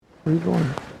Where are you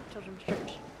going? Children's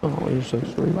Church. Oh, you're so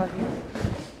sweet. Love you.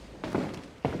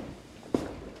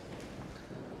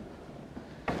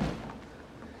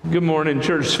 Good morning,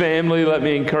 church family. Let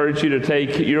me encourage you to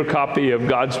take your copy of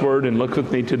God's Word and look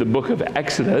with me to the book of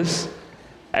Exodus.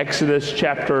 Exodus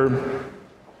chapter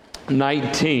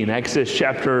 19. Exodus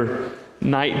chapter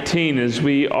 19, as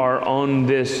we are on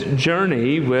this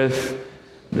journey with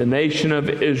the nation of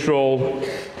Israel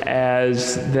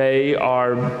as they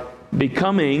are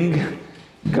becoming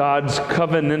God's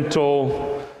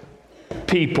covenantal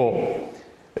people.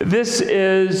 This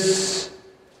is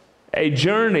a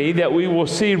journey that we will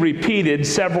see repeated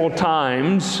several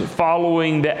times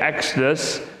following the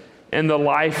Exodus in the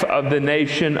life of the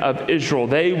nation of Israel.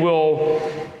 They will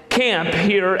camp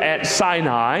here at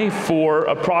Sinai for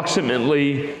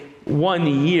approximately 1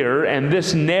 year, and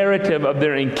this narrative of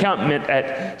their encampment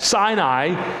at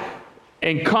Sinai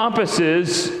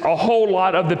encompasses a whole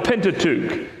lot of the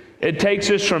Pentateuch. It takes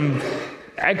us from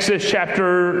Exodus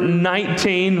chapter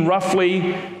 19,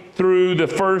 roughly through the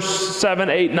first 7,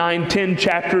 8, 9, 10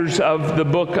 chapters of the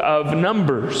book of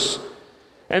Numbers.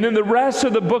 And then the rest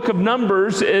of the book of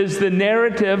Numbers is the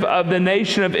narrative of the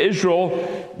nation of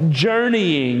Israel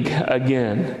journeying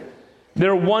again.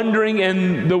 They're wandering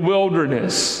in the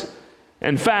wilderness.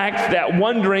 In fact, that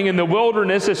wandering in the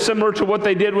wilderness is similar to what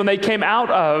they did when they came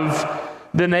out of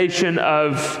the nation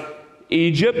of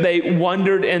Egypt. They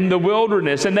wandered in the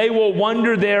wilderness, and they will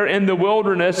wander there in the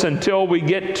wilderness until we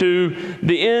get to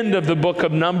the end of the book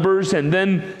of Numbers. And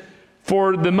then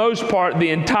for the most part, the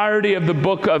entirety of the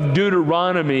book of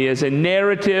Deuteronomy is a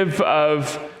narrative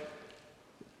of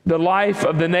the life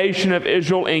of the nation of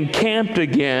Israel encamped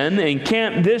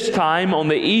this time on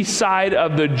the east side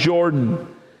of the Jordan.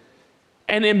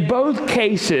 And in both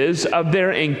cases of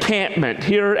their encampment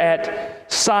here at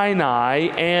Sinai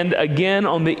and again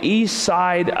on the east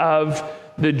side of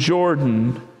the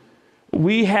Jordan,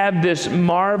 we have this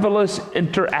marvelous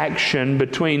interaction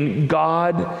between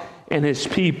God and His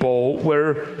people,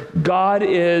 where God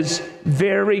is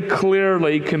very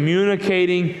clearly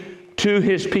communicating to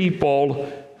His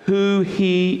people who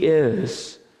He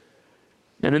is.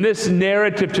 And in this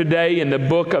narrative today in the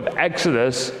book of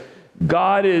Exodus,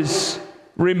 God is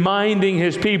reminding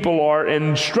His people or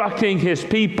instructing His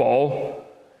people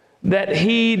that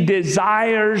He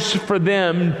desires for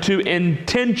them to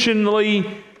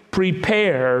intentionally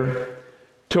prepare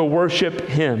to worship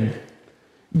Him.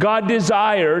 God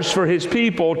desires for His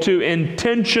people to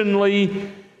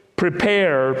intentionally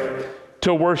prepare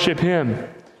to worship Him.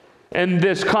 In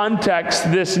this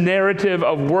context, this narrative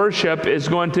of worship is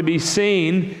going to be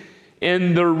seen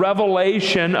in the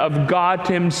revelation of God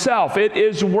Himself. It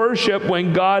is worship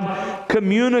when God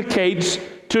communicates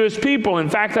to His people. In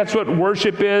fact, that's what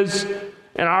worship is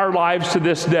in our lives to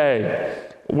this day.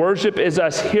 Worship is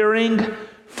us hearing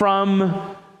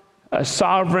from a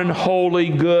sovereign, holy,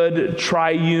 good,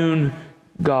 triune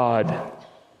God.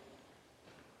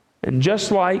 And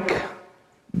just like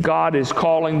God is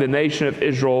calling the nation of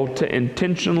Israel to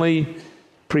intentionally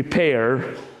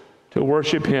prepare to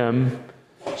worship Him,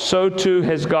 so too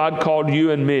has God called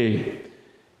you and me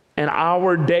in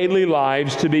our daily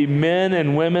lives to be men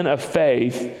and women of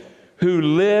faith who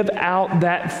live out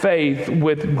that faith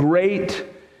with great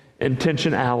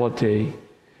intentionality.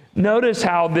 Notice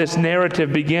how this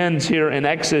narrative begins here in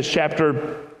Exodus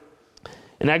chapter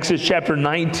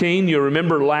 19. You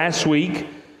remember last week,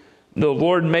 the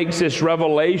Lord makes this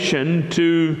revelation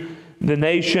to the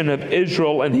nation of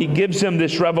Israel, and He gives them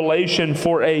this revelation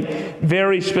for a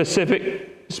very specific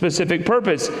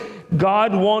purpose.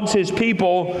 God wants His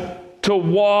people to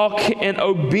walk in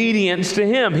obedience to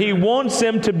Him. He wants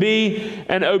them to be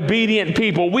an obedient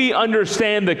people. We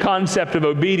understand the concept of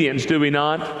obedience, do we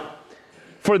not?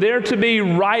 For there to be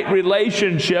right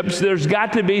relationships, there's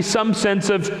got to be some sense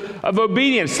of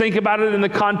obedience. Think about it in the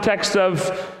context of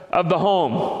the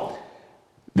home.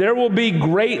 There will be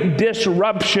great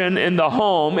disruption in the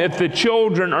home if the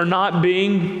children are not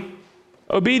being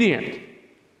obedient.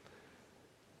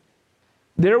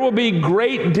 There will be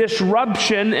great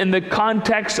disruption in the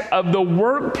context of the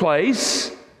workplace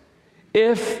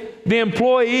if the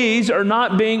employees are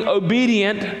not being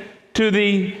obedient to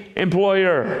the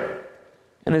employer.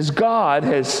 And as God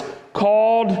has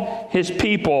called His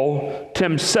people to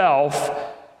Himself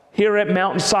here at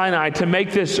Mount Sinai to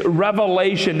make this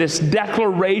revelation, this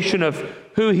declaration of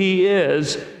who He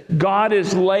is, God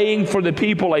is laying for the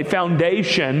people a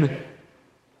foundation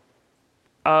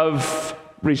of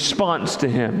response to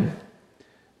Him.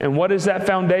 And what is that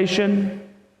foundation?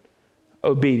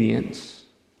 Obedience.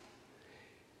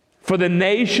 For the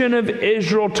nation of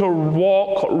Israel to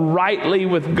walk rightly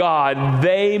with God,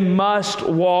 they must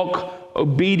walk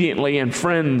obediently. And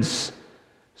friends,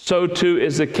 so too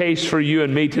is the case for you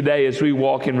and me today as we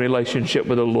walk in relationship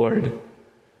with the Lord.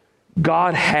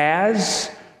 God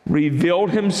has revealed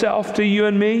himself to you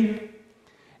and me,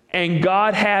 and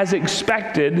God has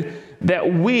expected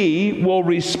that we will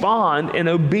respond in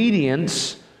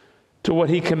obedience to what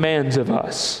he commands of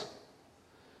us.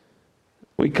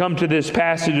 We come to this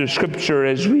passage of Scripture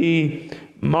as we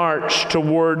march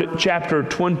toward chapter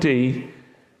 20,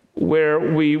 where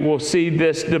we will see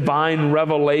this divine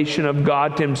revelation of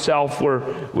God himself, where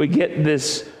we get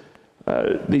these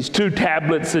 2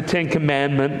 tablets, the 10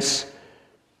 Commandments.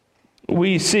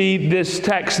 We see this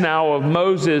text now of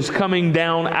Moses coming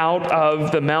down out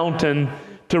of the mountain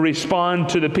to respond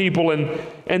to the people.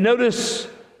 And notice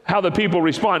how the people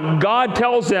respond. God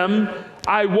tells them,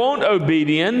 I want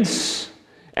obedience.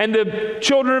 And the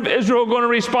children of Israel are going to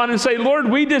respond and say, Lord,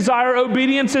 we desire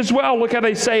obedience as well. Look how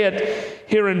they say it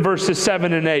here in verses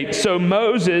 7 and 8. So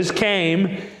Moses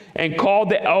came and called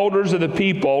the elders of the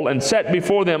people and set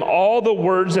before them all the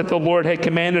words that the Lord had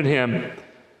commanded him.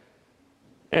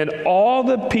 And all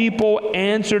the people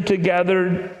answered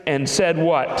together and said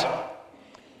what?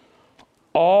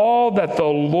 All that the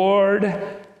Lord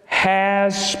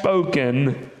has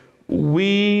spoken,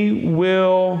 we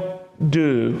will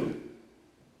do.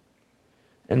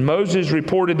 And Moses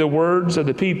reported the words of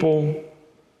the people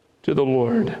to the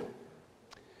Lord.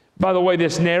 By the way,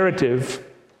 this narrative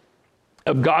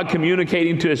of God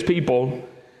communicating to his people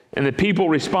and the people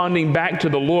responding back to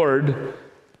the Lord,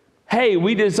 hey,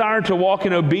 we desire to walk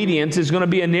in obedience, is going to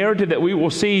be a narrative that we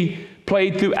will see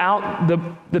played throughout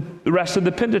the rest of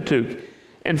the Pentateuch.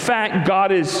 In fact,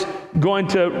 God is going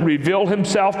to reveal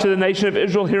himself to the nation of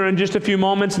Israel here in just a few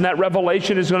moments, and that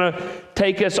revelation is going to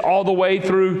take us all the way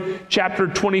through chapter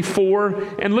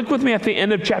 24. And look with me at the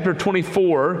end of chapter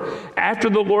 24. After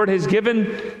the Lord has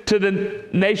given to the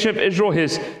nation of Israel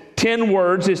his 10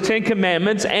 words, his 10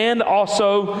 commandments, and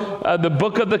also the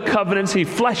book of the covenants, he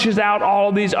fleshes out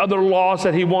all these other laws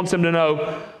that he wants them to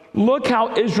know. Look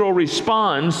how Israel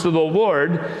responds to the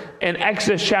Lord in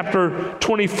Exodus chapter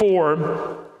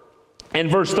 24 and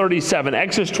verse 37.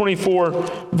 Exodus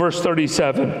 24, verse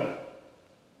 37.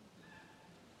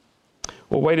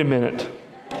 Well, wait a minute.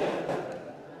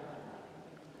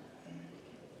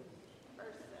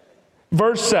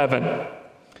 Verse 7.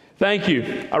 Thank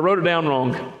you. I wrote it down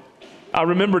wrong. I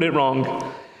remembered it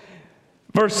wrong.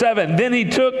 Verse 7, then he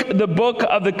took the book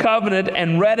of the covenant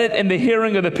and read it in the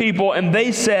hearing of the people, and they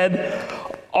said,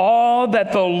 all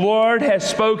that the Lord has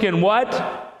spoken,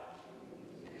 what?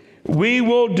 We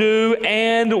will do,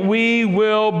 and we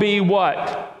will be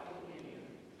what?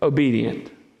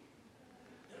 Obedient.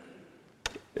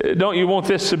 Don't you want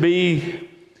this to be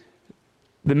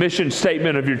the mission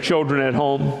statement of your children at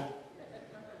home?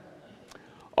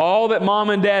 All that mom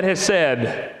and dad has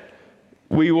said,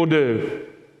 we will do.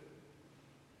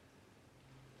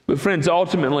 But friends,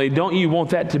 ultimately, don't you want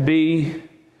that to be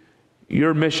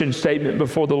your mission statement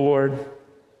before the Lord?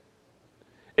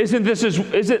 Isn't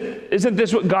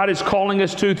this what God is calling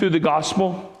us to through the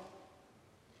gospel?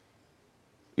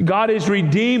 God is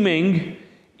redeeming,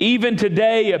 even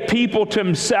today, a people to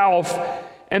himself.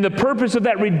 And the purpose of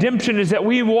that redemption is that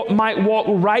we might walk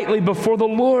rightly before the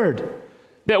Lord.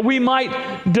 That we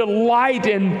might delight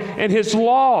in his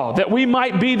law. That we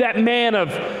might be that man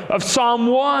of Psalm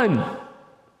 1.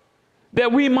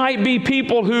 That we might be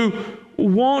people who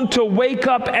want to wake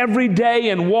up every day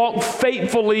and walk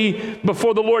faithfully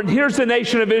before the Lord. And here's the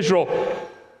nation of Israel.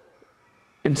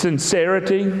 In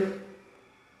sincerity,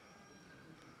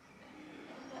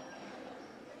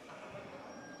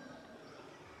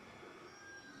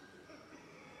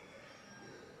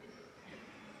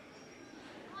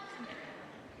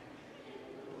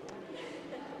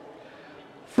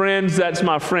 friends, that's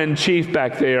my friend Chief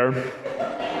back there.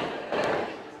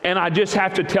 And I just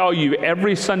have to tell you,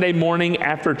 every Sunday morning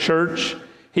after church,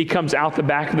 he comes out the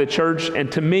back of the church,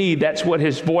 and to me, that's what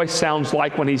his voice sounds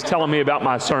like when he's telling me about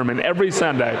my sermon every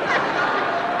Sunday.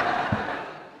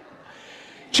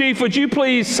 Chief, would you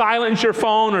please silence your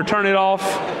phone or turn it off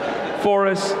for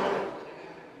us?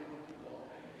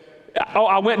 Oh,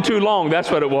 I went too long.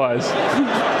 That's what it was.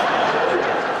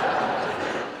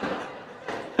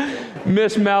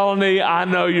 Miss Melanie, I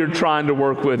know you're trying to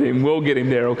work with him. We'll get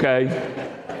him there, okay?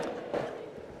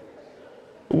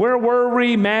 Where were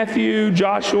we? Matthew,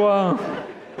 Joshua?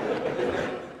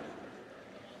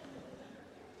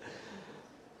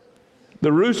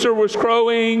 The rooster was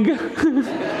crowing.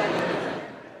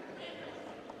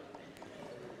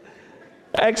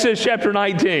 Exodus chapter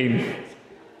 19.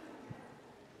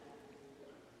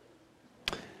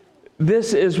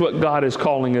 This is what God is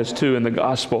calling us to in the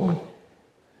gospel.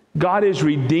 God is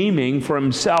redeeming for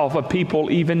himself a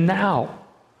people even now.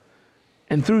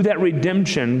 And through that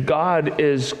redemption, God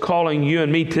is calling you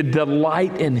and me to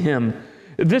delight in him.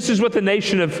 This is what the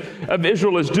nation of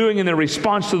Israel is doing in their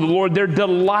response to the Lord. They're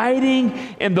delighting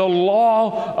in the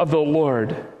law of the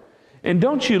Lord. And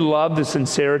don't you love the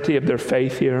sincerity of their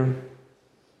faith here?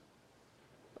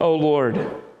 Oh Lord,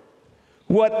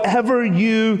 whatever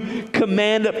you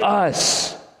command of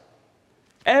us,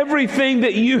 everything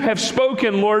that you have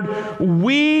spoken, Lord,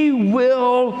 we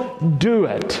will do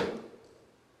it.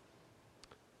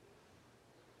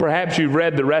 Perhaps you've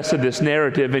read the rest of this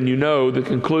narrative and you know the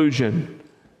conclusion.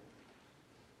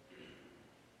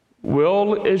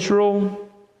 Will Israel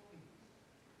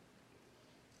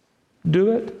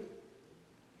do it?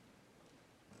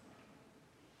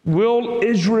 Will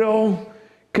Israel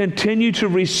continue to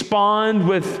respond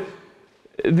with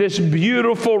this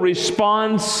beautiful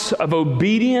response of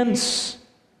obedience?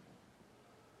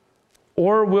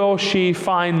 Or will she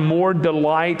find more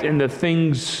delight in the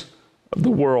things of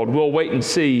the world? We'll wait and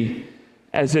see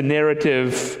as the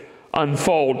narrative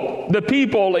unfolds. The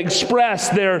people express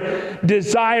their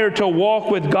desire to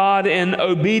walk with God in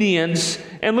obedience.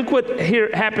 And look what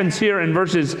happens here in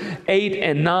verses 8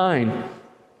 and 9.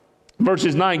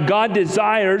 Verses 9, God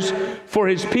desires for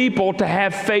his people to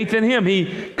have faith in him.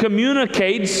 He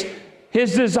communicates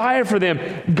his desire for them.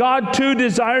 God too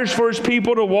desires for his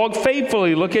people to walk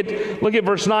faithfully. Look at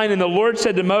verse 9. And the Lord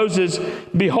said to Moses,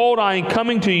 behold, I am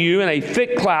coming to you in a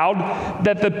thick cloud,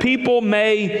 that the people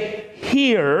may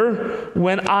hear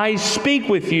when I speak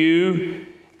with you,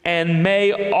 and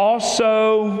may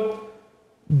also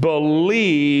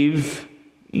believe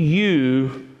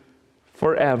you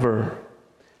forever.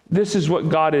 This is what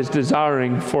God is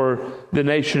desiring for the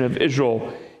nation of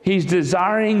Israel. He's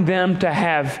desiring them to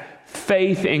have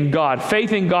faith in God.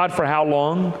 Faith in God for how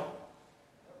long?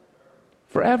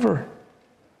 Forever.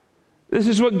 This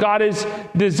is what God is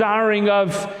desiring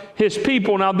of his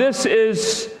people. Now, this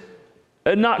is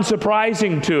not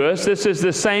surprising to us. This is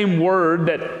the same word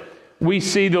that we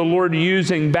see the Lord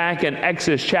using back in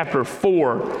Exodus chapter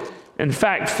 4. In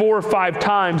fact, 4 or 5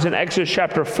 times in Exodus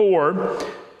chapter 4,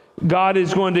 God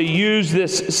is going to use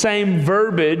this same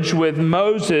verbiage with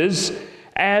Moses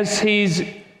as he's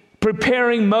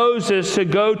preparing Moses to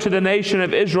go to the nation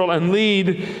of Israel and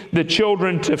lead the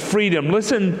children to freedom.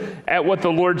 Listen at what the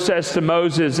Lord says to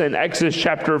Moses in Exodus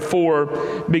chapter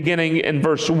 4, beginning in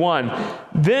verse 1.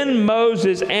 Then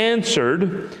Moses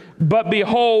answered, but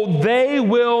behold, they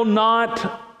will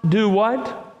not do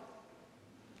what?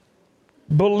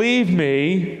 Believe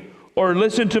me, or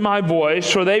listen to my voice,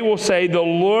 for they will say, the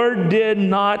Lord did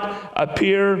not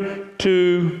appear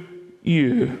to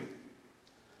you.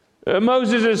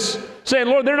 Moses is saying,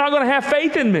 Lord, they're not going to have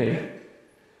faith in me.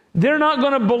 They're not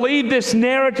going to believe this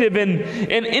narrative in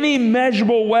any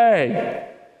measurable way.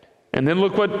 And then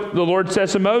look what the Lord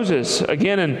says to Moses,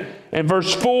 again in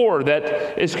verse 4,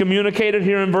 that is communicated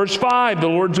here in verse 5. The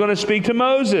Lord's going to speak to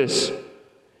Moses.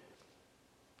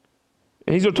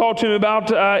 And he's going to talk to him about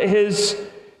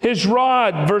his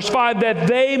rod, verse 5, that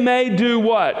they may do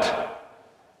what?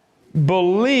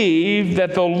 Believe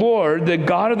that the Lord, the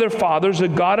God of their fathers, the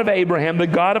God of Abraham, the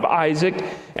God of Isaac,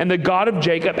 and the God of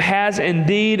Jacob, has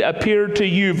indeed appeared to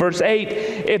you. Verse 8,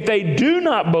 if they do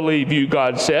not believe you,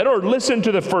 God said, or listen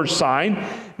to the first sign,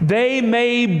 they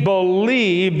may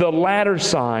believe the latter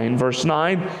sign. Verse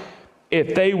 9,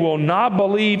 if they will not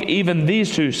believe even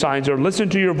these 2 signs, or listen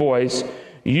to your voice,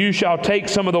 you shall take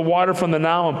some of the water from the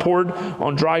Nile and pour it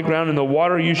on dry ground, and the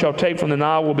water you shall take from the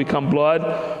Nile will become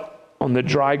blood on the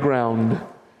dry ground.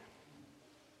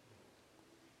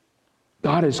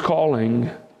 God is calling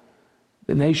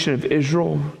the nation of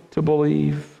Israel to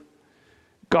believe.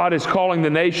 God is calling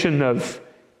the nation of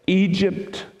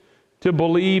Egypt to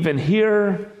believe. And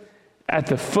here at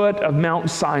the foot of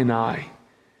Mount Sinai,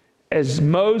 as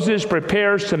Moses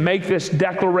prepares to make this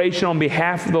declaration on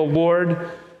behalf of the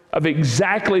Lord of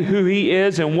exactly who he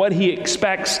is and what he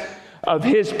expects of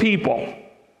his people,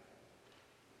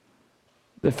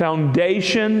 the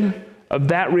foundation of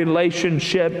that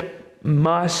relationship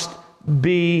must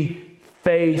be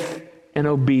faith and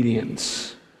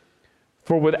obedience.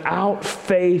 For without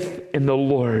faith in the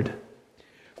Lord,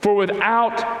 for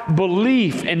without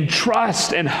belief and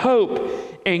trust and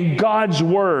hope in God's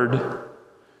word,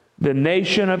 the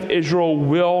nation of Israel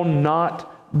will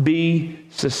not be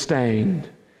sustained.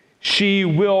 She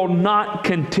will not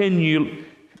continue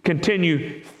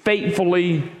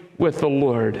faithfully with the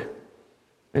Lord.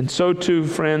 And so too,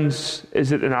 friends,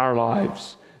 is it in our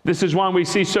lives. This is why we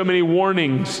see so many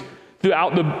warnings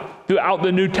throughout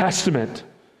the New Testament.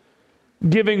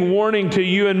 giving warning to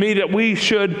you and me that we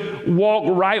should walk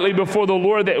rightly before the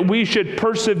Lord, that we should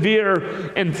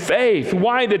persevere in faith.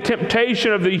 Why? The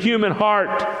temptation of the human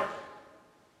heart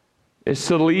is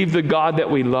to leave the God that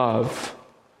we love.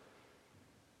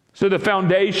 So the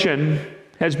foundation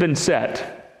has been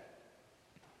set.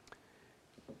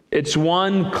 It's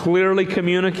one clearly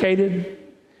communicated,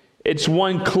 it's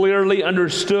one clearly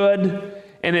understood,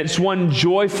 and it's one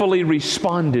joyfully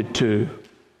responded to.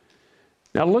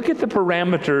 Now look at the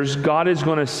parameters God is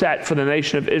going to set for the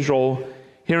nation of Israel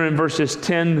here in verses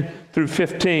 10 through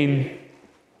 15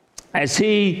 as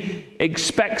He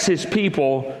expects His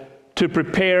people to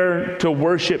prepare to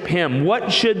worship Him. What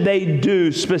should they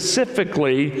do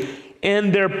specifically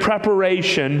in their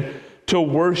preparation to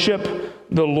worship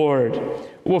the Lord?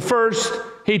 Well, first,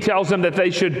 He tells them that they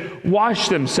should wash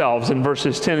themselves in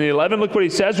verses 10 and 11. Look what He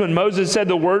says. When Moses told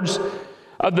the words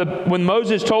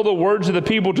of the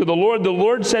people to the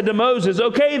Lord said to Moses,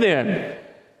 "Okay then,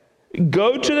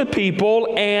 go to the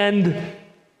people and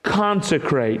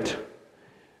consecrate.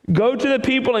 Go to the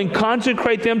people and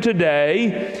consecrate them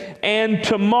today and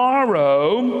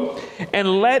tomorrow,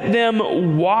 and let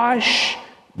them wash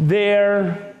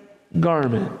their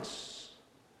garments."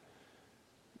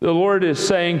 The Lord is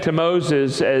saying to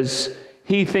Moses as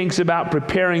He thinks about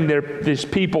preparing this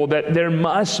people that there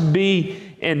must be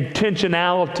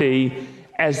intentionality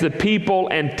as the people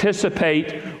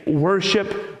anticipate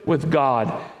worship with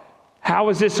God. How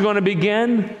is this going to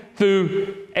begin?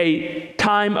 Through a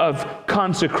time of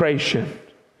consecration,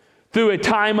 through a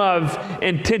time of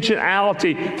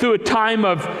intentionality, through a time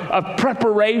of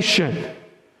preparation.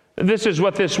 This is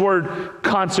what this word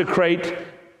consecrate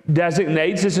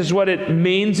designates. This is what it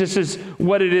means. This is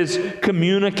what it is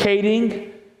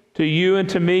communicating to you and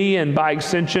to me, and by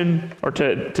extension, or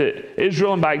to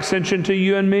Israel, and by extension to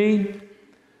you and me.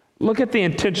 Look at the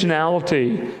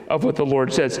intentionality of what the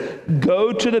Lord says.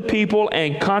 Go to the people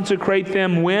and consecrate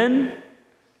them when?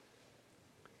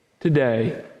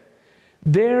 Today.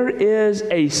 There is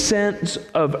a sense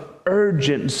of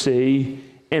urgency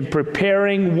in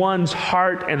preparing one's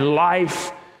heart and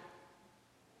life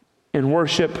in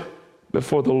worship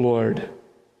before the Lord.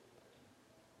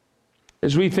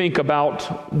 As we think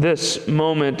about this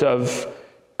moment of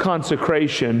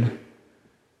consecration,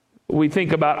 we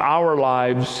think about our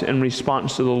lives in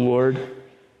response to the Lord.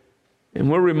 And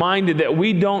we're reminded that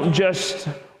we don't just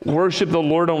worship the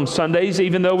Lord on Sundays,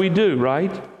 even though we do,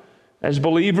 right? As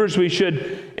believers, we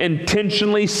should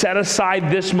intentionally set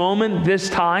aside this moment, this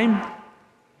time,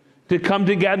 to come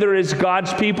together as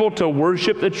God's people to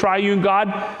worship the triune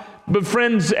God. But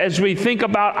friends, as we think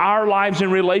about our lives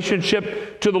in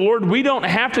relationship to the Lord, we don't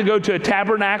have to go to a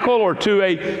tabernacle or to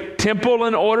a temple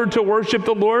in order to worship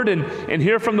the Lord and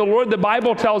hear from the Lord. The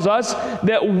Bible tells us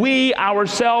that we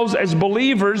ourselves as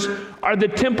believers are the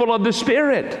temple of the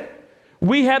Spirit.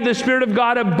 We have the Spirit of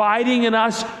God abiding in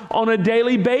us on a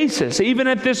daily basis. Even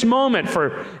at this moment,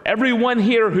 for everyone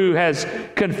here who has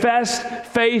confessed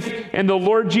faith in the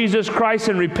Lord Jesus Christ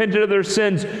and repented of their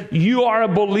sins, you are a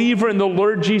believer in the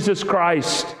Lord Jesus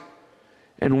Christ.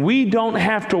 And we don't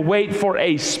have to wait for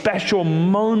a special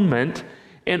moment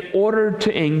in order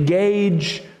to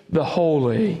engage the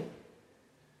holy.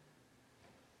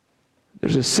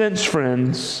 There's a sense,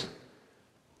 friends,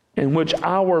 in which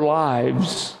our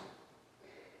lives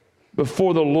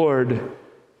before the Lord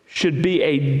should be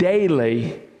a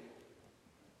daily,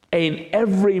 an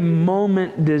every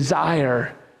moment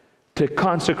desire to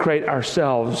consecrate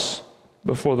ourselves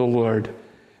before the Lord.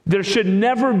 There should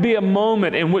never be a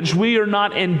moment in which we are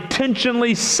not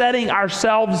intentionally setting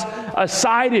ourselves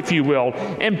aside, if you will,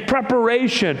 in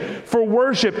preparation for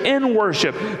worship, in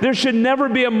worship. There should never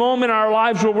be a moment in our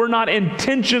lives where we're not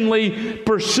intentionally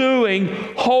pursuing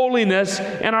holiness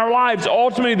in our lives.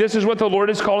 Ultimately, this is what the Lord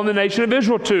is calling the nation of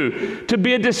Israel to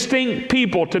be a distinct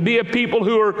people, to be a people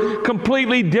who are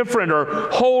completely different or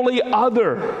wholly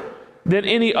other than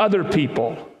any other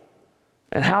people.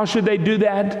 And how should they do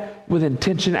that? With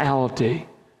intentionality,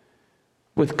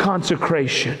 with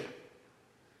consecration.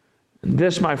 And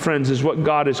this, my friends, is what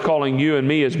God is calling you and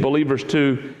me as believers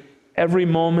to every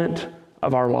moment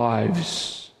of our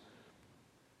lives.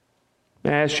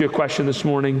 May I ask you a question this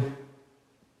morning?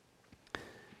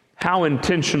 How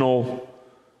intentional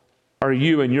are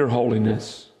you in your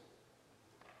holiness?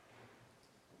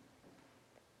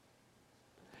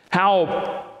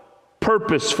 How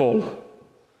purposeful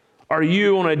are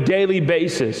you on a daily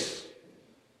basis,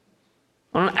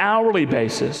 on an hourly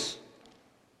basis,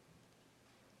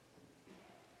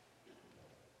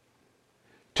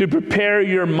 to prepare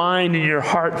your mind and your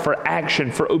heart for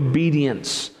action, for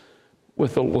obedience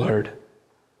with the Lord?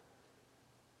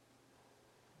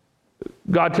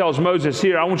 God tells Moses,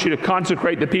 here, I want you to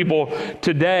consecrate the people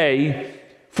today,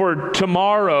 for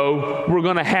tomorrow we're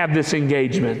going to have this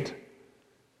engagement.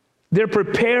 They're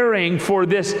preparing for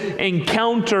this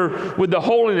encounter with the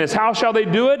holiness. How shall they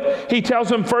do it? He tells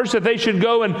them first that they should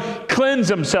go and cleanse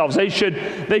themselves. They should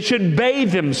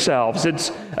bathe themselves.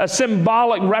 It's a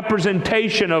symbolic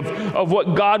representation of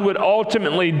what God would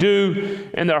ultimately do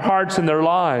in their hearts and their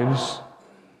lives.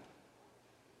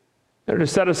 They're to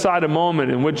set aside a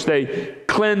moment in which they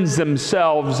cleanse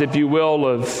themselves, if you will,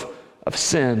 of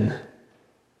sin.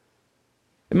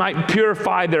 It might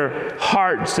purify their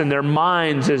hearts and their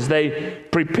minds as they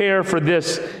prepare for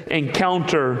this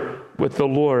encounter with the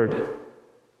Lord.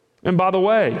 And by the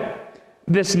way,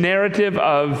 this narrative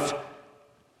of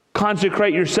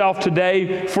consecrate yourself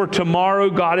today, for tomorrow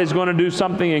God is going to do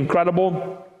something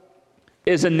incredible,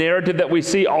 is a narrative that we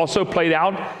see also played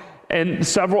out in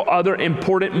several other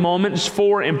important moments,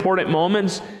 4 important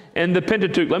moments in the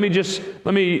Pentateuch. Let me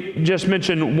just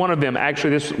mention one of them.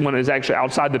 Actually, this one is actually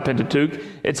outside the Pentateuch.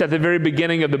 It's at the very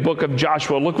beginning of the book of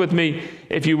Joshua. Look with me,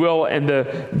 if you will, in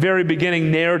the very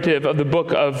beginning narrative of the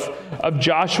book of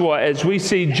Joshua, as we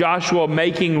see Joshua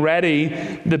making ready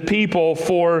the people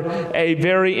for a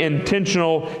very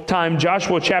intentional time.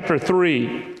 Joshua chapter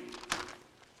 3.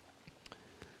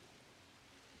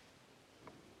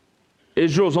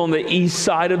 Israel's on the east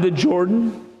side of the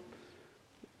Jordan.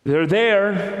 They're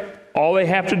there. All they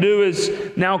have to do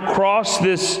is now cross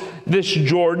this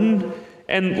Jordan.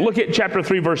 And look at chapter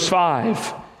 3, verse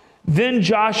 5. Then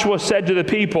Joshua said to the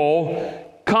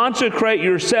people, consecrate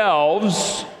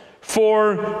yourselves,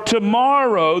 for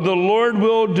tomorrow the Lord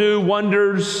will do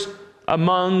wonders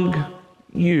among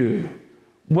you.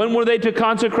 When were they to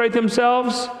consecrate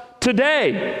themselves?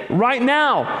 Today, right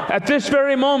now, at this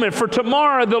very moment. For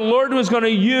tomorrow, the Lord was going to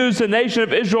use the nation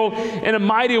of Israel in a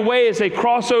mighty way as they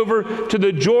cross over to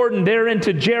the Jordan, there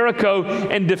into Jericho,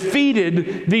 and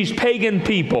defeated these pagan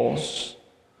peoples.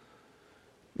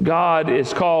 God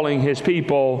is calling His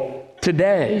people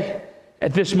today,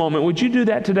 at this moment. Would you do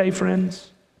that today, friends?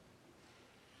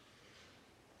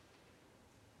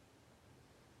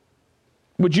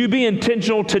 Would you be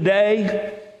intentional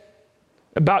today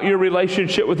about your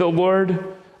relationship with the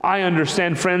Lord? I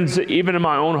understand, friends, that even in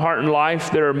my own heart and life,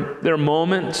 there are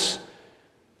moments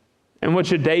in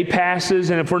which a day passes,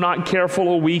 and if we're not careful,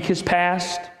 a week has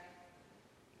passed.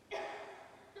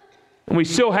 And we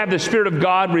still have the Spirit of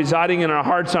God residing in our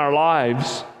hearts and our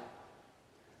lives,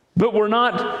 but we're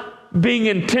not being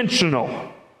intentional.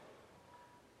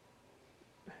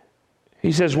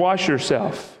 He says, wash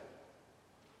yourself.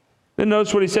 Then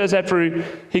notice what he says after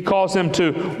he calls them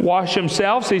to wash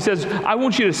themselves. He says, I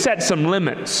want you to set some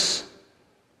limits.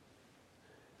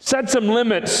 Set some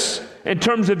limits in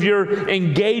terms of your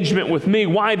engagement with me.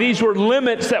 Why? These were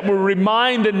limits that would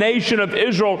remind the nation of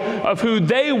Israel of who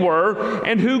they were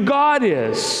and who God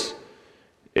is.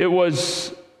 It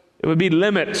would be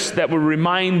limits that would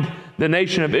remind the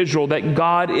nation of Israel that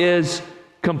God is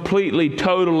completely,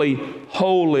 totally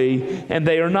holy, and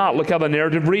they are not. Look how the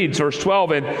narrative reads, verse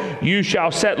 12, and you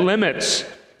shall set limits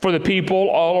for the people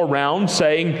all around,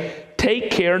 saying,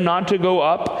 take care not to go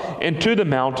up into the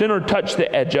mountain or touch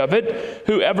the edge of it.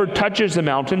 Whoever touches the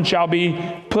mountain shall be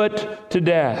put to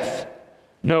death.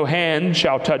 No hand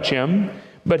shall touch him,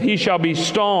 but he shall be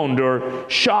stoned or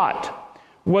shot.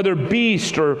 Whether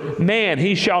beast or man,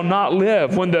 he shall not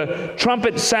live. When the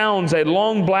trumpet sounds a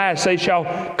long blast, they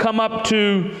shall come up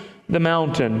to the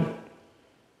mountain.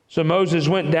 So Moses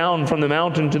went down from the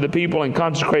mountain to the people and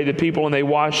consecrated the people, and they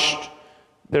washed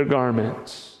their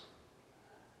garments.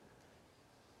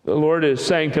 The Lord is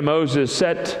saying to Moses,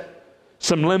 set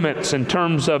some limits in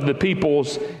terms of the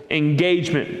people's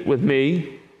engagement with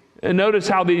me. And notice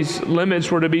how these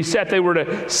limits were to be set. They were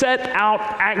to set out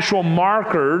actual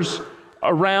markers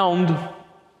around.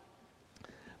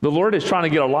 The Lord is trying to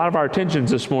get a lot of our attentions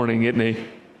this morning, isn't He?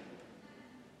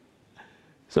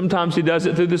 Sometimes He does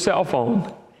it through the cell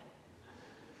phone.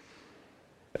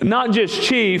 Not just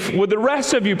Chief, would the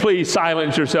rest of you please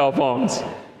silence your cell phones?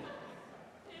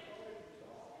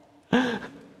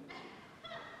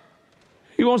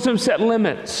 He wants them to set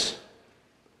limits.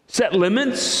 Set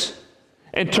limits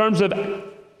in terms of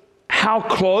how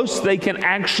close they can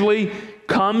actually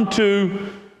come to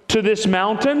this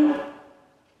mountain.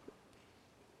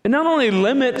 And not only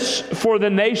limits for the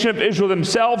nation of Israel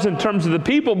themselves in terms of the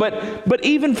people, but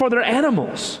even for their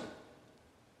animals.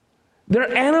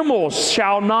 Their animals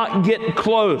shall not get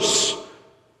close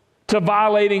to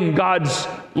violating God's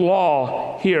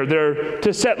law here. They're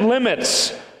to set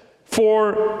limits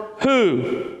for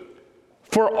who?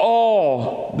 For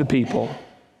all the people.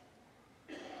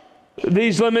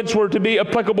 These limits were to be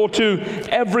applicable to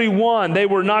everyone. They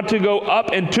were not to go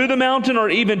up into the mountain or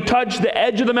even touch the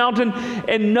edge of the mountain.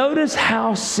 And notice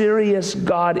how serious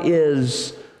God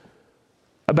is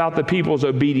about the people's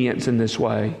obedience in this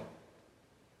way.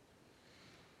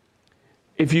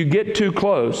 If you get too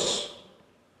close,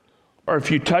 or if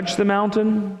you touch the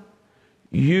mountain,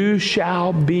 you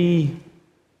shall be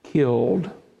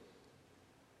killed.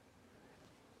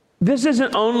 This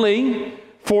isn't only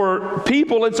for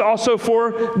people, it's also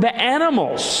for the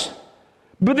animals.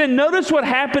 But then notice what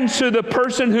happens to the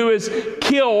person who is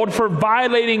killed for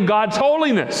violating God's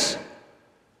holiness.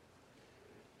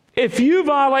 If you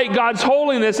violate God's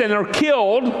holiness and are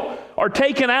killed or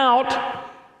taken out,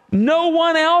 no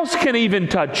one else can even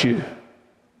touch you.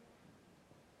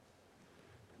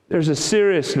 There's a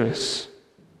seriousness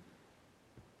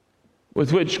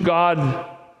with which God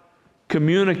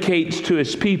communicates to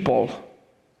His people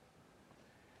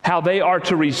how they are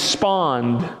to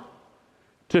respond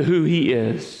to who He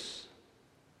is.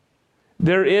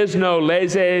 There is no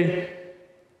laissez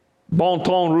bon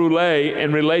temps rouler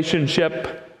in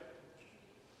relationship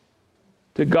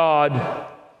to God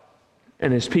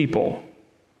and His people.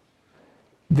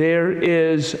 There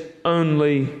is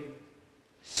only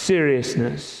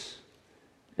seriousness,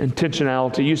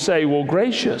 intentionality. You say, well,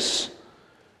 gracious,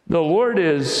 the Lord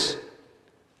is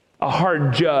a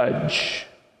hard judge.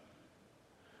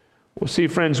 Well, see,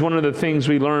 friends, one of the things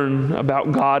we learn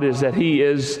about God is that He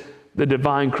is the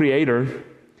divine creator.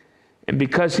 And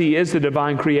because He is the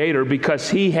divine creator, because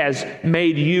He has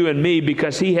made you and me,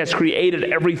 because He has created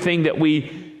everything that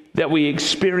we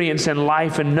experience in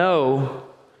life and know,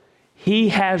 He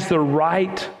has the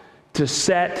right to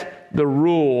set the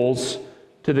rules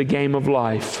to the game of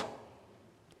life.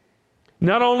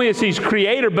 Not only is He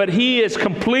creator, but He is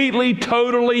completely,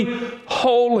 totally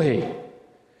holy.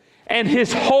 And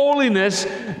His holiness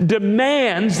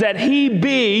demands that He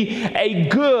be a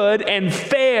good and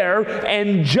fair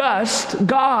and just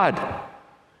God.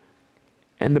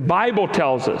 And the Bible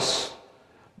tells us,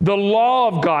 the law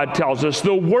of God tells us,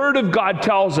 the Word of God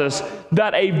tells us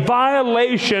that a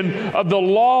violation of the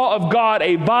law of God,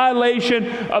 a violation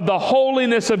of the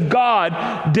holiness of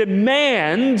God,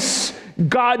 demands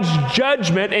God's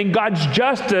judgment and God's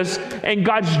justice, and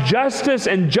God's justice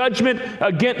and judgment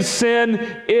against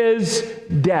sin is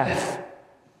death.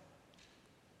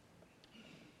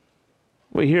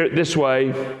 We hear it this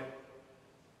way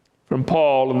from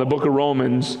Paul in the book of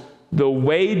Romans: the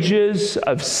wages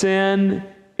of sin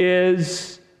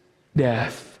is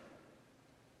death.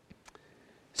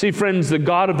 See, friends, the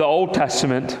God of the Old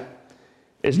Testament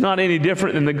is not any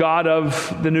different than the God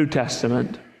of the New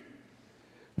Testament.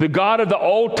 The God of the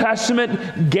Old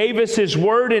Testament gave us His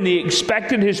Word, and He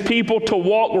expected His people to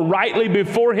walk rightly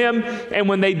before Him, and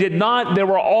when they did not, there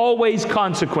were always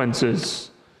consequences.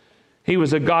 He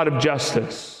was a God of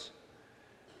justice.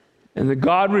 And the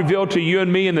God revealed to you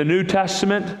and me in the New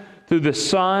Testament through the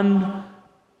Son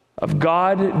of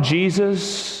God,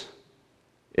 Jesus,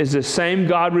 is the same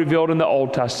God revealed in the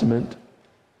Old Testament.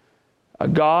 A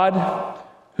God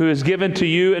who has given to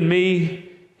you and me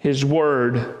His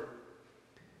Word,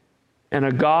 and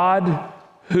a God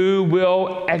who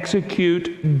will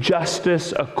execute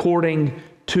justice according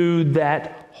to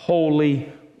that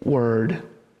holy Word.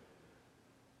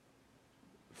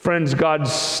 Friends,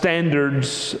 God's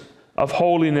standards of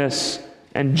holiness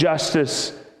and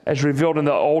justice as revealed in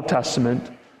the Old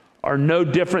Testament are no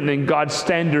different than God's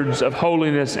standards of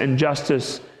holiness and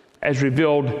justice as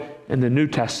revealed in the New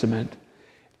Testament.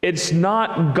 It's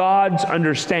not God's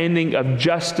understanding of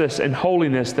justice and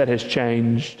holiness that has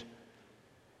changed.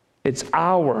 It's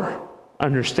our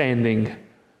understanding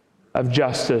of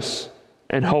justice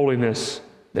and holiness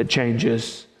that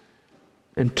changes.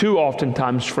 And too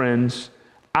oftentimes, friends,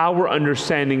 our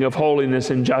understanding of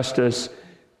holiness and justice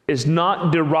is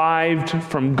not derived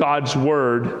from God's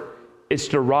Word. It's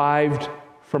derived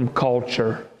from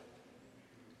culture.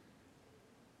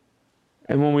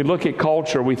 And when we look at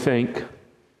culture, we think,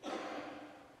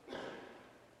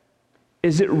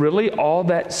 is it really all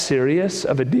that serious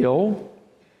of a deal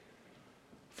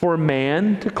for a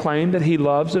man to claim that he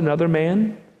loves another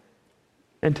man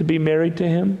and to be married to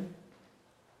him?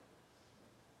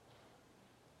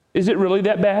 Is it really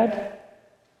that bad?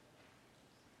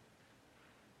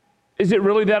 Is it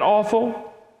really that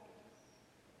awful?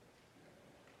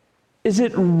 Is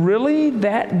it really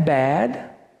that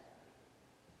bad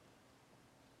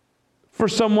for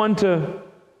someone to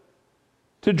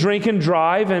drink and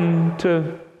drive and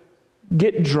to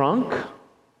get drunk?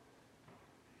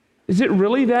 Is it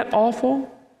really that awful?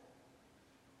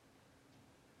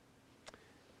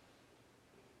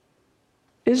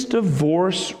 Is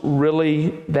divorce really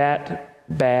that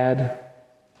bad?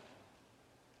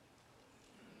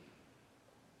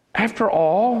 After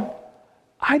all,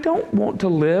 I don't want to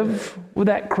live with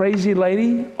that crazy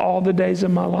lady all the days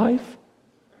of my life.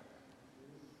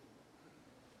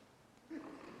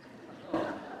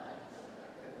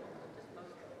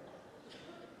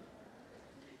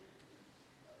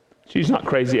 She's not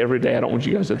crazy every day. I don't want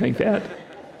you guys to think that.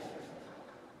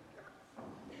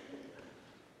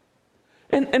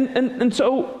 And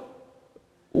so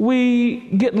we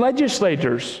get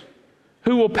legislators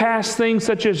who will pass things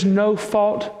such as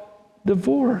no-fault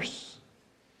divorce.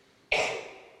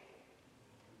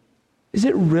 Is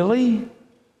it really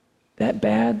that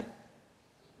bad?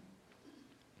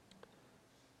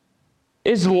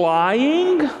 Is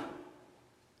lying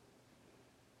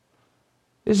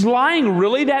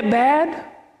really that bad?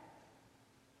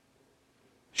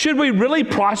 Should we really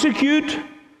prosecute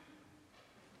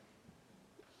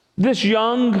this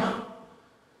young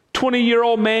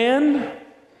 20-year-old man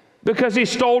because he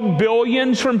stole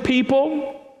billions from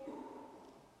people?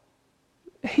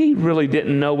 He really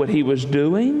didn't know what he was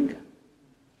doing.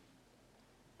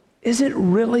 Is it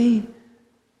really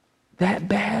that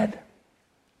bad?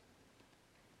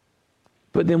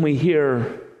 But then we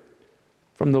hear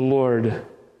from the Lord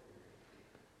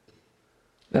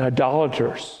that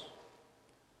idolaters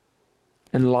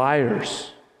and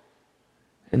liars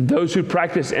and those who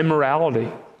practice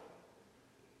immorality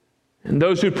and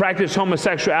those who practice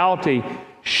homosexuality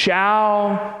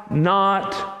shall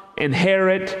not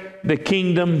inherit the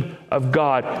kingdom of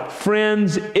God.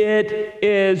 Friends, it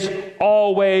is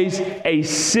always a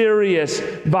serious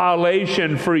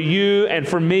violation for you and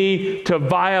for me to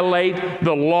violate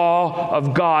the law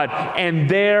of God. And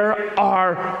there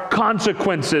are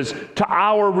consequences to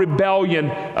our rebellion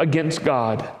against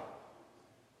God.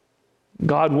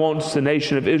 God wants the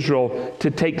nation of Israel to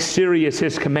take serious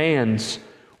His commands.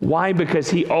 Why?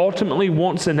 Because He ultimately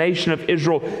wants the nation of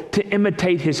Israel to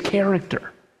imitate His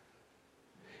character.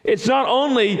 It's not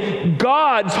only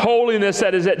God's holiness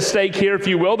that is at stake here, if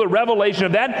you will, the revelation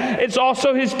of that. It's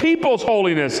also His people's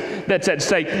holiness that's at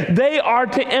stake. They are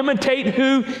to imitate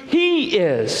who He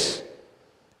is.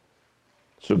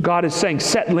 So God is saying,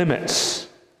 set limits.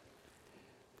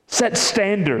 Set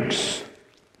standards.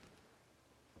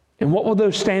 And what will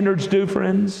those standards do,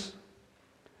 friends?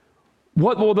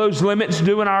 What will those limits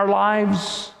do in our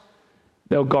lives?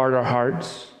 They'll guard our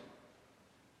hearts.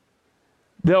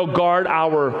 They'll guard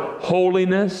our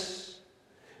holiness.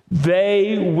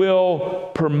 They will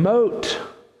promote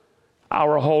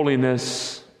our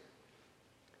holiness.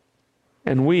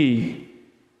 And we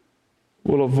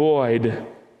will avoid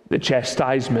the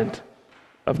chastisement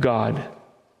of God.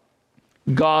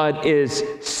 God is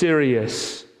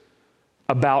serious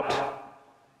about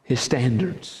His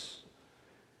standards.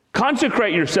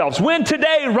 Consecrate yourselves. When?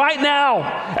 Today, right now,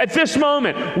 at this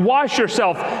moment. Wash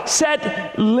yourself.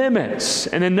 Set limits.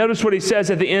 And then notice what He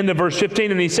says at the end of verse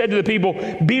 15. And He said to the people,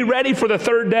 be ready for the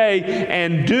third day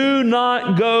and do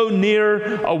not go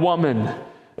near a woman.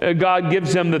 God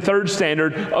gives them the third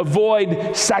standard.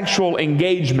 Avoid sexual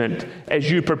engagement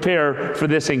as you prepare for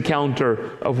this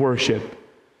encounter of worship.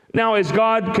 Now, is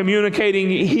God communicating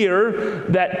here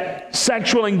that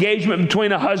sexual engagement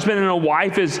between a husband and a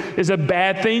wife is a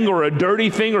bad thing or a dirty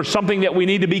thing or something that we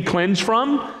need to be cleansed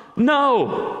from?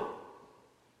 No.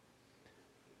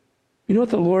 You know what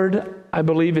the Lord, I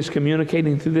believe, is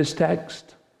communicating through this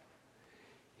text?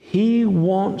 He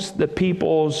wants the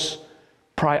people's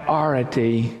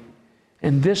priority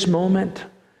in this moment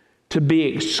to be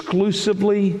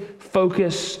exclusively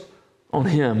focused on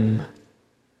Him.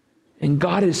 And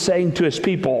God is saying to His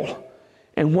people,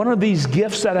 and one of these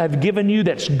gifts that I've given you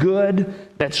that's good,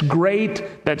 that's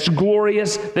great, that's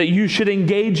glorious, that you should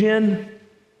engage in,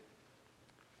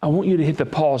 I want you to hit the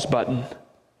pause button.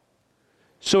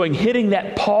 So in hitting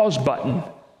that pause button,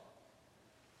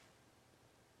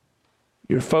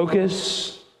 your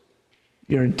focus,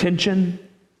 your intention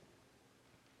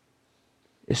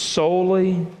is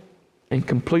solely and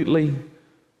completely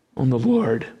on the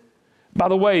Lord. By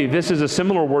the way, this is a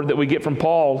similar word that we get from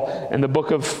Paul in the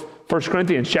book of 1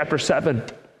 Corinthians chapter 7.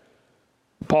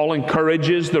 Paul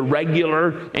encourages the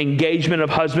regular engagement of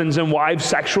husbands and wives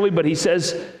sexually, but he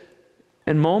says,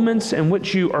 in moments in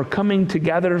which you are coming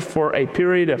together for a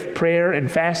period of prayer and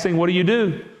fasting, what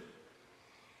do?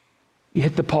 You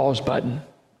hit the pause button.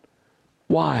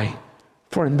 Why?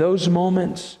 For in those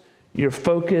moments, your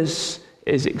focus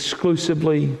is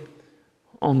exclusively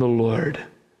on the Lord.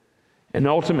 And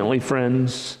ultimately,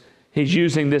 friends, he's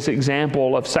using this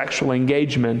example of sexual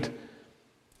engagement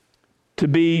to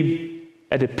be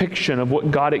a depiction of what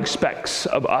God expects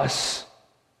of us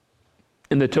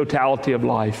in the totality of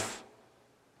life.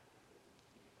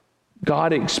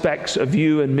 God expects of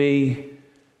you and me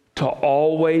to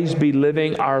always be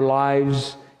living our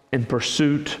lives in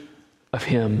pursuit of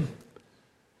Him.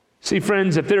 See,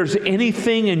 friends, if there's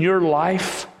anything in your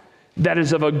life that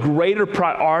is of a greater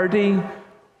priority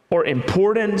or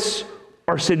importance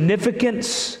or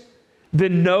significance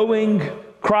than knowing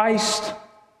Christ,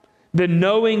 than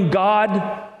knowing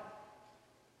God,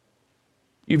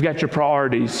 you've got your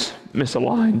priorities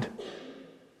misaligned.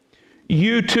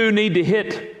 You too need to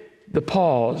hit the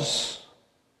pause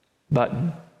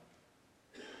button.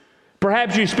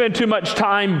 Perhaps you spend too much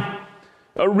time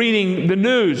reading the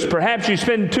news. Perhaps you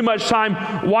spend too much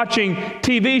time watching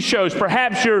TV shows.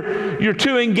 Perhaps you're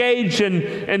too engaged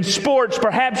in sports.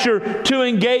 Perhaps you're too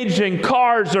engaged in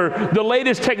cars or the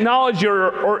latest technology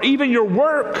or even your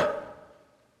work.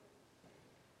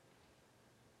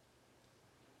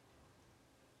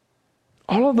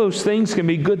 All of those things can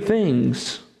be good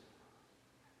things.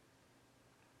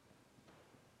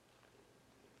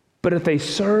 But if they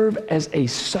serve as a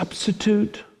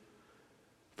substitute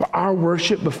for our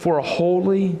worship before a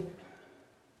holy,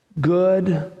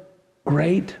 good,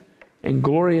 great, and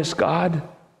glorious God,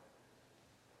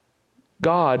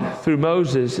 God, through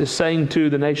Moses, is saying to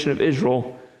the nation of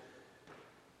Israel,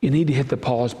 you need to hit the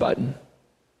pause button.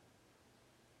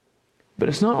 But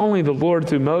it's not only the Lord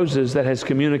through Moses that has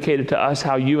communicated to us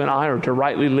how you and I are to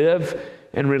rightly live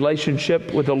in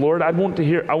relationship with the Lord. I want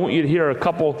you to hear a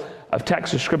couple of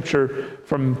texts of Scripture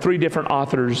from 3 different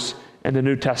authors in the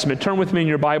New Testament. Turn with me in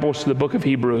your Bibles to the book of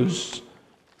Hebrews.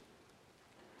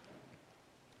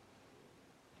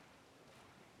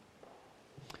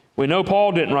 We know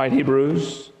Paul didn't write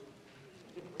Hebrews.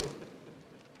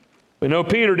 We know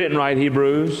Peter didn't write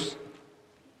Hebrews.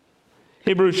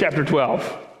 Hebrews chapter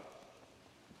 12.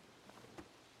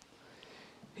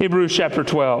 Hebrews chapter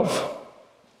 12.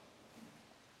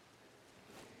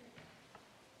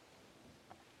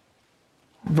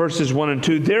 Verses 1 and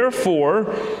 2.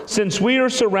 Therefore, since we are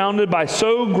surrounded by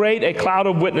so great a cloud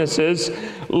of witnesses,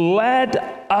 let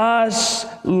us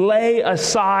lay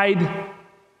aside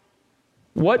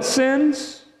what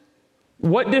sins?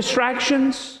 What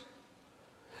distractions?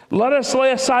 Let us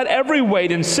lay aside every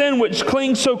weight and sin which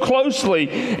clings so closely,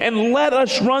 and let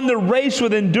us run the race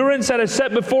with endurance that is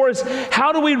set before us.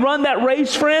 How do we run that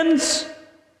race, friends?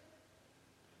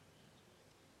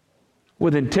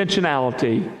 With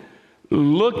intentionality.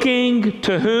 Looking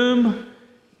to whom?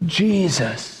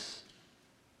 Jesus.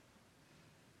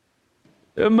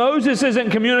 Moses isn't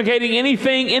communicating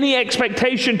anything, any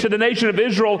expectation to the nation of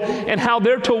Israel and how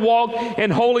they're to walk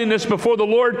in holiness before the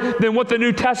Lord than what the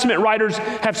New Testament writers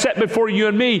have set before you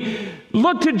and me.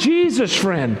 Look to Jesus,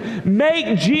 friend.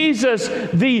 Make Jesus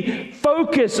the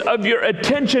focus of your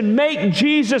attention. Make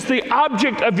Jesus the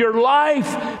object of your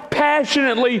life.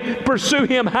 Passionately pursue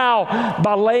Him. How?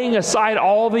 By laying aside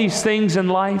all these things in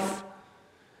life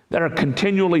that are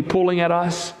continually pulling at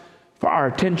us for our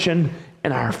attention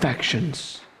and our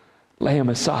affections. Lay them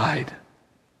aside.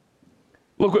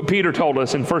 Look what Peter told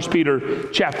us in 1 Peter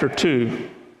chapter 2.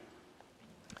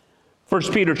 1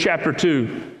 Peter chapter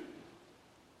 2.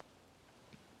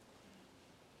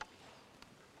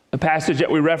 A passage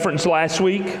that we referenced last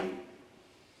week.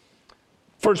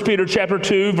 1 Peter chapter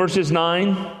 2, verses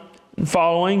 9 and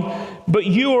following. But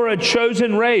you are a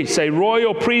chosen race, a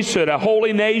royal priesthood, a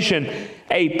holy nation,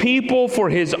 a people for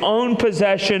His own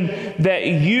possession, that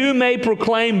you may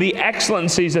proclaim the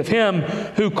excellencies of Him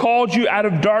who called you out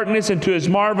of darkness into His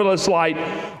marvelous light.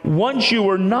 Once you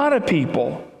were not a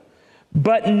people,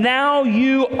 but now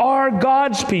you are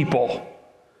God's people.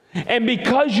 And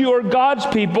because you are God's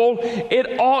people,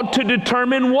 it ought to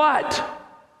determine what?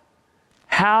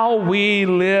 How we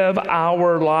live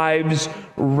our lives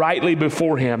rightly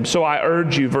before Him. So I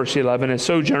urge you, verse 11, as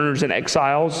sojourners and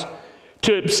exiles,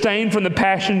 to abstain from the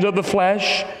passions of the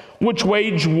flesh, which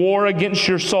wage war against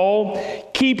your soul.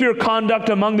 Keep your conduct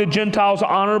among the Gentiles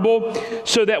honorable,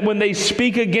 so that when they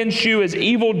speak against you as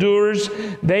evildoers,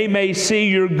 they may see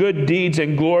your good deeds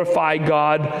and glorify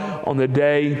God on the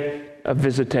day of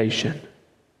visitation.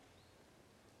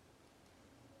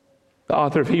 The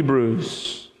author of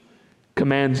Hebrews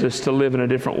commands us to live in a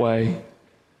different way.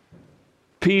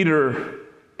 Peter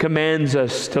commands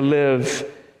us to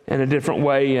live in a different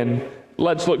way, and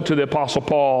let's look to the Apostle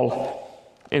Paul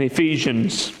in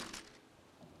Ephesians.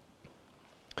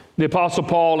 The Apostle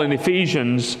Paul in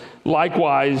Ephesians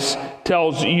likewise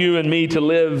tells you and me to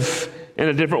live in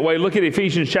a different way. Look at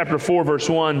Ephesians chapter 4, verse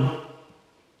 1.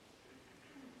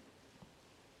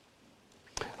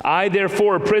 I,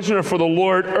 therefore, a prisoner for the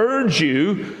Lord, urge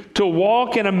you to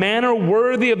walk in a manner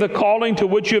worthy of the calling to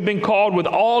which you have been called, with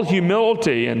all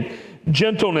humility and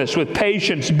gentleness, with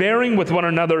patience, bearing with one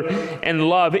another in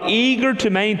love, eager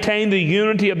to maintain the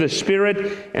unity of the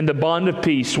Spirit and the bond of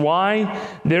peace. Why?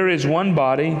 There is one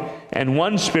body and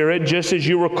one Spirit, just as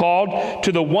you were called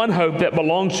to the one hope that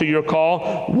belongs to your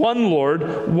call, one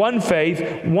Lord, one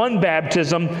faith, one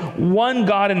baptism, one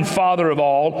God and Father of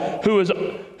all, who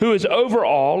is over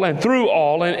all and through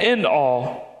all and in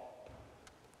all.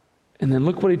 And then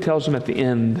look what he tells them at the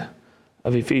end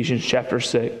of Ephesians chapter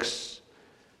 6.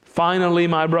 Finally,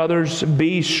 my brothers,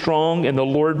 be strong in the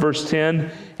Lord, verse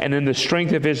 10, and in the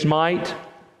strength of his might.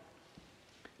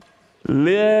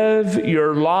 Live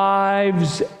your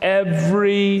lives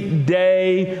every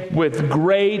day with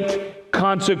great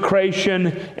consecration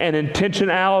and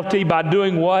intentionality by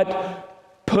doing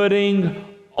what? Putting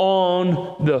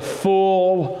on the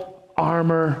full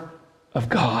armor of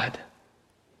God.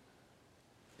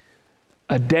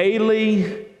 A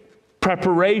daily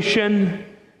preparation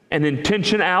and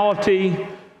intentionality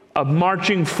of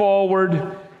marching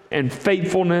forward and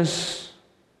faithfulness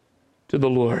to the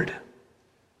Lord.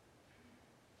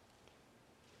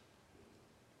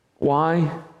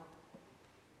 Why?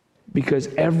 Because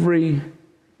every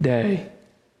day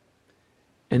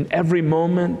and every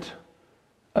moment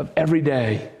of every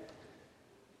day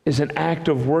is an act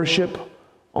of worship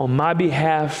on my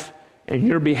behalf and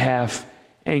your behalf,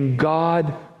 and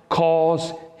God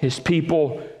calls his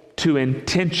people to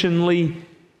intentionally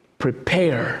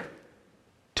prepare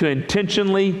to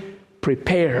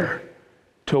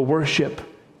worship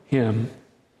him.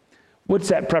 What's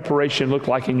that preparation look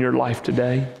like in your life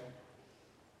today?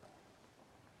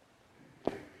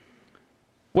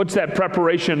 What's that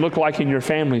preparation look like in your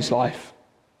family's life?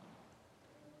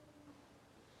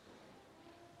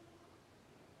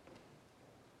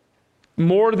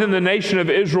 More than the nation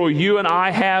of Israel, you and I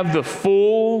have the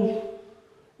full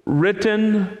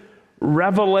written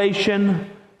revelation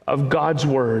of God's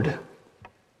Word.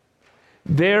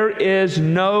 There is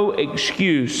no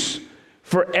excuse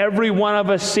for every one of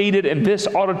us seated in this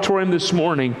auditorium this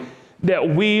morning that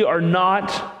we are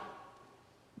not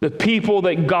the people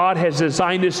that God has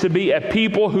designed us to be, a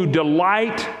people who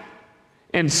delight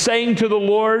in saying to the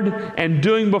Lord and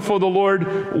doing before the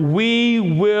Lord, we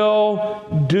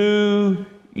will do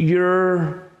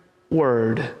your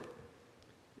word.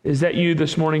 Is that you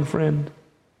this morning, friend?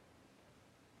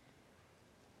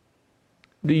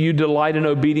 Do you delight in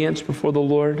obedience before the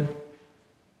Lord?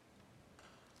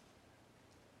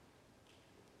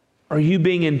 Are you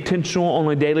being intentional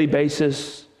on a daily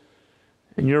basis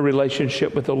in your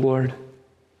relationship with the Lord?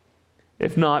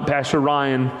 If not, Pastor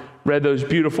Ryan read those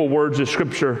beautiful words of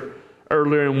Scripture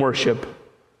earlier in worship.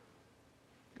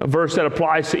 A verse that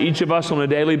applies to each of us on a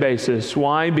daily basis.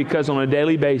 Why? Because on a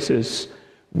daily basis,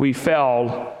 we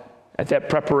fail at that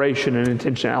preparation and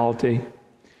intentionality.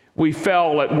 We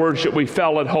fail at worship, we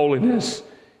fail at holiness,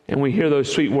 and we hear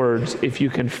those sweet words, if you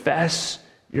confess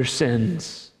your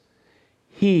sins,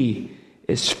 he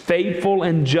is faithful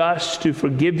and just to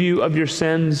forgive you of your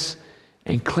sins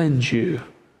and cleanse you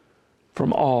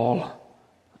from all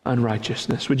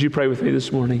unrighteousness. Would you pray with me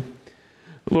this morning?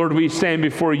 Lord, we stand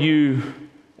before you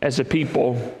as a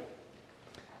people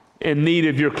in need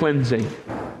of your cleansing.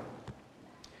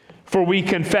 For we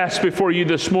confess before you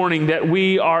this morning that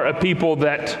we are a people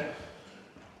that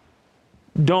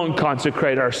don't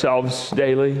consecrate ourselves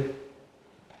daily.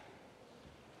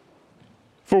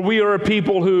 For we are a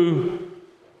people who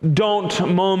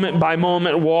don't moment by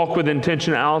moment walk with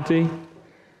intentionality.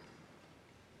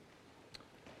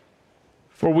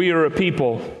 For we are a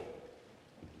people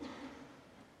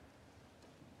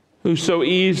who so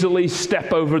easily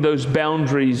step over those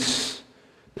boundaries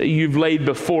that you've laid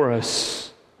before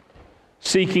us,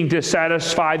 seeking to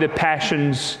satisfy the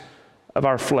passions of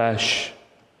our flesh.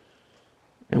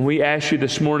 And we ask you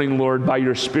this morning, Lord, by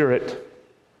your Spirit,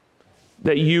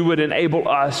 that you would enable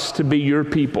us to be your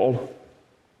people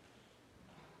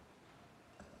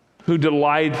who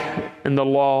delight in the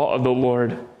law of the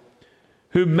Lord,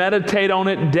 who meditate on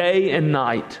it day and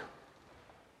night,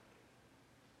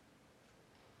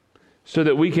 so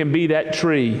that we can be that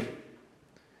tree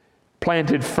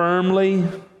planted firmly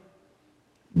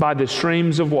by the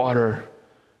streams of water,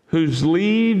 whose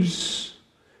leaves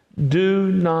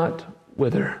do not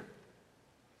wither.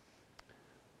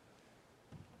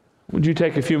 Would you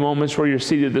take a few moments where you're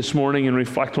seated this morning and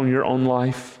reflect on your own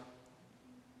life?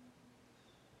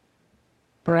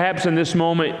 Perhaps in this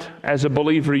moment, as a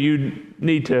believer, you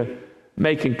need to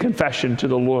make a confession to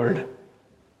the Lord.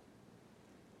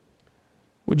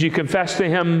 Would you confess to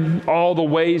Him all the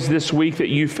ways this week that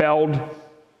you failed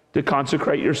to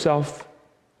consecrate yourself?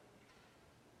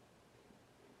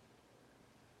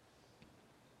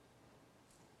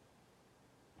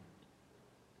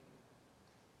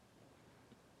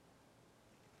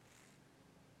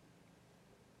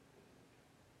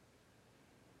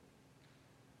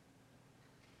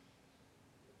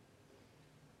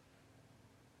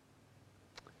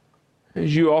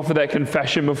 As you offer that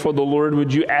confession before the Lord,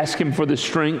 would you ask Him for the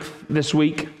strength this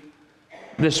week,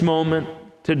 this moment,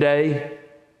 today,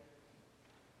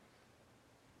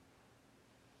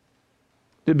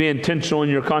 to be intentional in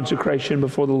your consecration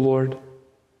before the Lord?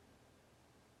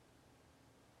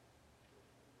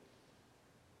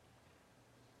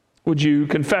 Would you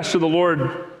confess to the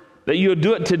Lord that you'll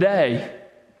do it today?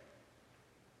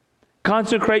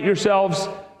 Consecrate yourselves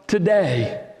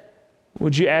today.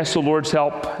 Would you ask the Lord's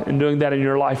help in doing that in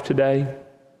your life today?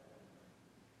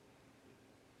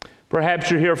 Perhaps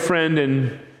you're here, friend,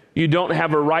 and you don't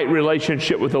have a right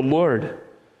relationship with the Lord.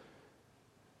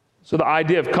 So the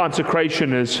idea of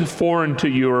consecration is foreign to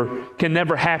you or can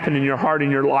never happen in your heart, in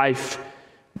your life,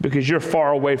 because you're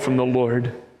far away from the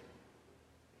Lord.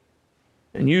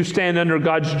 And you stand under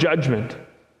God's judgment.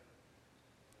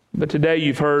 But today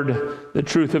you've heard the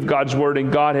truth of God's word,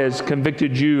 and God has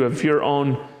convicted you of your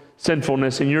own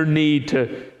sinfulness and your need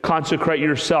to consecrate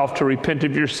yourself, to repent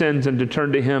of your sins and to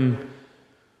turn to Him.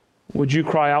 Would you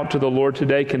cry out to the Lord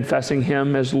today, confessing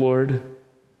Him as Lord?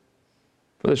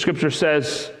 For the Scripture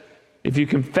says, if you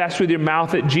confess with your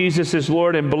mouth that Jesus is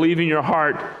Lord and believe in your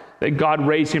heart that God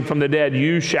raised Him from the dead,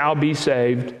 you shall be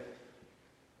saved.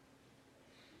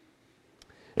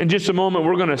 In just a moment,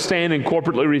 we're going to stand and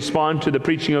corporately respond to the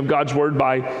preaching of God's word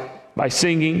by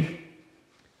singing.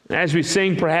 As we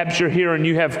sing, perhaps you're here and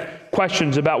you have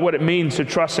questions about what it means to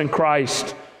trust in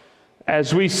Christ.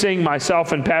 As we sing,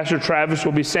 myself and Pastor Travis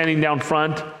will be standing down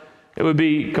front. It would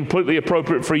be completely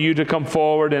appropriate for you to come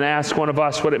forward and ask one of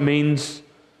us what it means,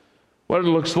 what it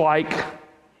looks like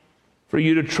for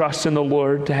you to trust in the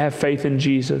Lord, to have faith in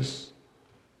Jesus.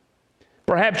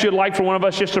 Perhaps you'd like for one of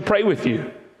us just to pray with you,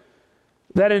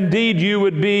 that indeed you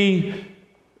would be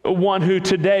one who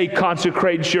today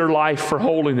consecrates your life for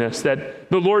holiness, that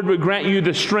the Lord would grant you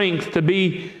the strength to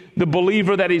be the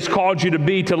believer that He's called you to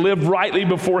be, to live rightly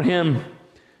before Him.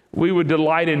 We would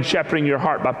delight in shepherding your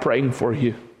heart by praying for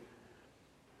you.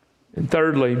 And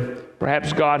thirdly,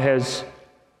 perhaps God has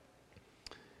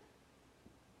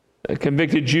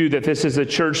convicted you that this is a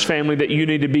church family that you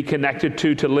need to be connected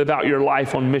to live out your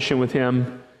life on mission with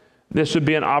Him. This would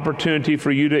be an opportunity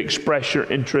for you to express your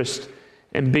interest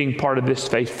in being part of this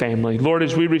faith family. Lord,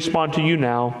 as we respond to you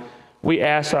now, we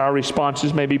ask that our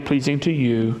responses may be pleasing to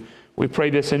you. We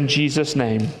pray this in Jesus'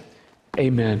 name.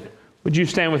 Amen. Would you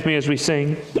stand with me as we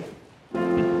sing?